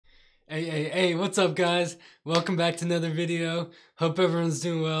Hey, what's up, guys? Welcome back to another video. Hope everyone's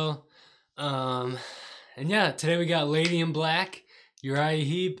doing well. Um, and yeah, today we got Lady in Black, Uriah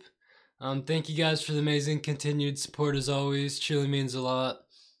Heep. Thank you guys for the amazing continued support as always. Truly means a lot.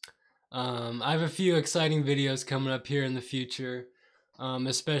 I have a few exciting videos coming up here in the future,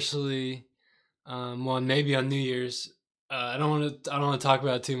 especially one maybe on New Year's. I don't want to talk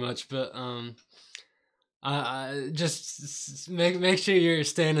about it too much, but I just make sure you're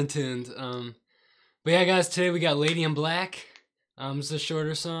staying tuned. But yeah, guys, today we got Lady in Black. It's a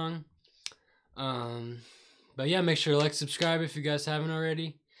shorter song. But yeah, make sure to like, subscribe if you guys haven't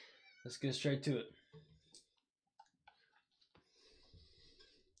already. Let's get straight to it.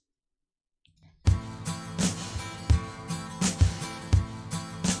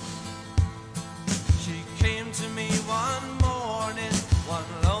 She came to me one morning, one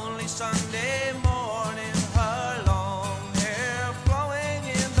lonely Sunday morning, her long hair flowing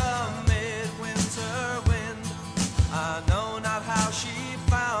in the midwinter wind. I know not how she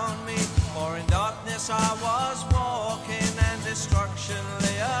found me, for in darkness I was walking, and destruction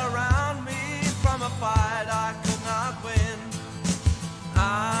lay around me from a fight I could not win.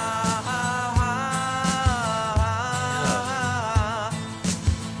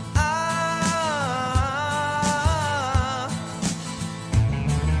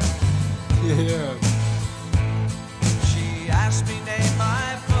 Yeah. She asked me name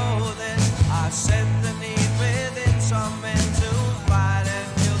my clothing. I said the need within some men to fight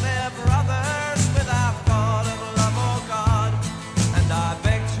and kill their brothers without thought of love or God. And I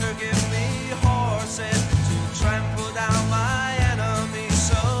begged her give me horses to trample down my enemies.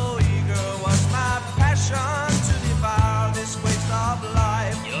 So eager was my passion to devour this waste of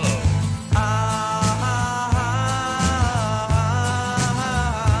life.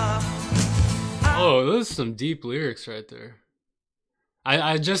 Oh, those are some deep lyrics right there.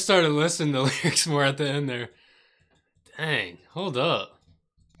 I just started listening to lyrics more at the end there. Dang, hold up.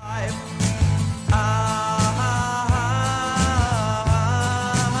 But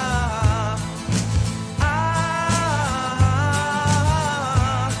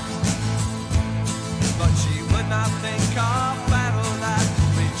she would not think of battle that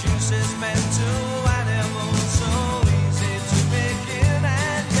reduces men to animals. So easy to begin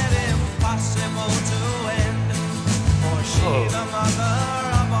and yet impossible to end. For she, the mother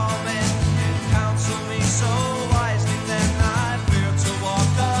of all men, did counsel me so wisely. Then I feared to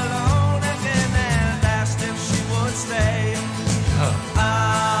walk alone again and asked if she would stay.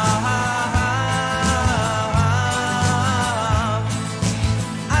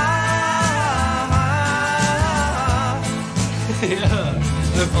 Yeah,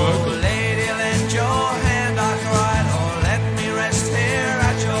 the Oh, vocal. lady, lend your hand, I cried. Oh, let me rest here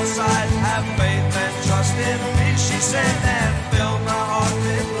at your side. Have faith and trust in me, she said, and fill my heart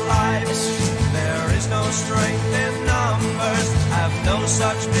with life. There is no strength in numbers, have no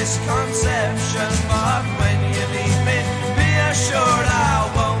such misconception. But when you need me, be assured I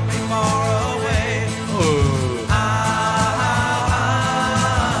won't be far away. Oh.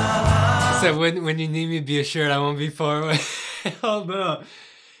 So when you need me, be assured I won't be far away. Hold up.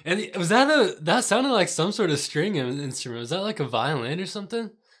 And was that sounded like some sort of string instrument? Was that like a violin or something?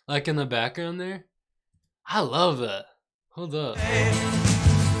 Like in the background there? I love that. Hold up.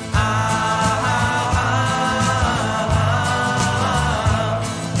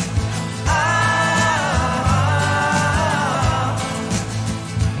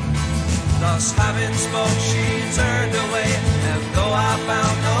 Thus having spoke, she turned away, and though I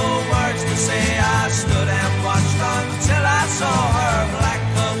found no words to say, I stood and watched until I saw her black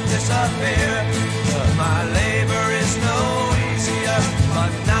cloak disappear. My labor is no easier,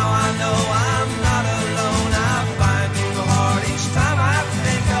 but now I know I'm not alone. I find new heart each time I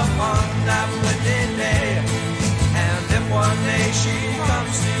think upon that wicked day. And if one day she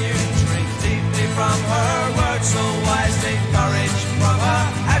comes to you, drink deeply from her words so wise, take courage from her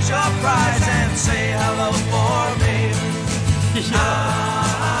at your prize and say hello for me.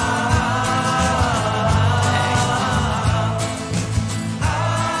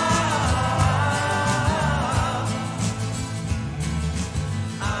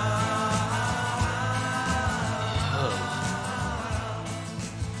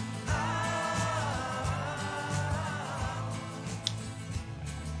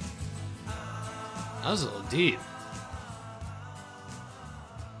 That was a little deep.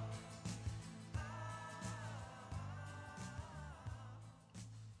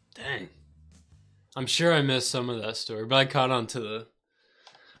 Dang. I'm sure I missed some of that story, but I caught onto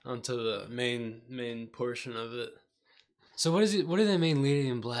the main portion of it. So what do they mean Lady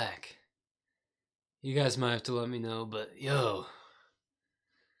in Black? You guys might have to let me know, but yo.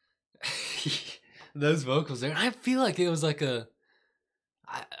 those vocals there. I feel like it was like it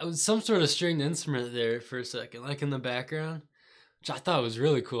was some sort of stringed instrument there for a second, like in the background, which I thought was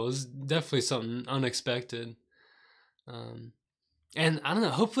really cool. It was definitely something unexpected. And I don't know,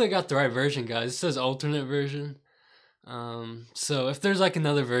 hopefully I got the right version, guys. It says alternate version. So if there's like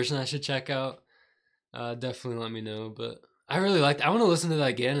another version I should check out, definitely let me know. But I really liked, I want to listen to that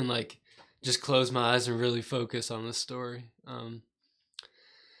again and like just close my eyes and really focus on the story.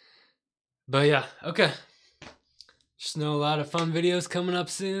 But yeah, okay. Just know a lot of fun videos coming up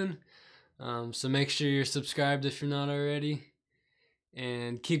soon. So make sure you're subscribed if you're not already.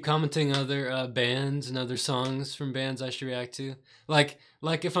 And keep commenting other bands and other songs from bands I should react to. Like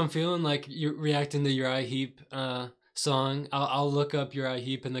if I'm feeling like you're reacting to Uriah Heep song, I'll look up Uriah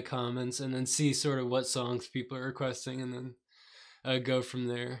Heep in the comments and then see sort of what songs people are requesting and then go from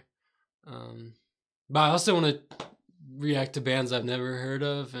there. But I also want to react to bands I've never heard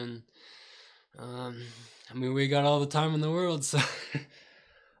of, and I mean, we got all the time in the world, so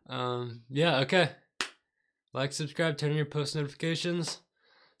yeah, okay. Like, subscribe, turn on your post notifications.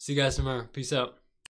 See you guys tomorrow. Peace out.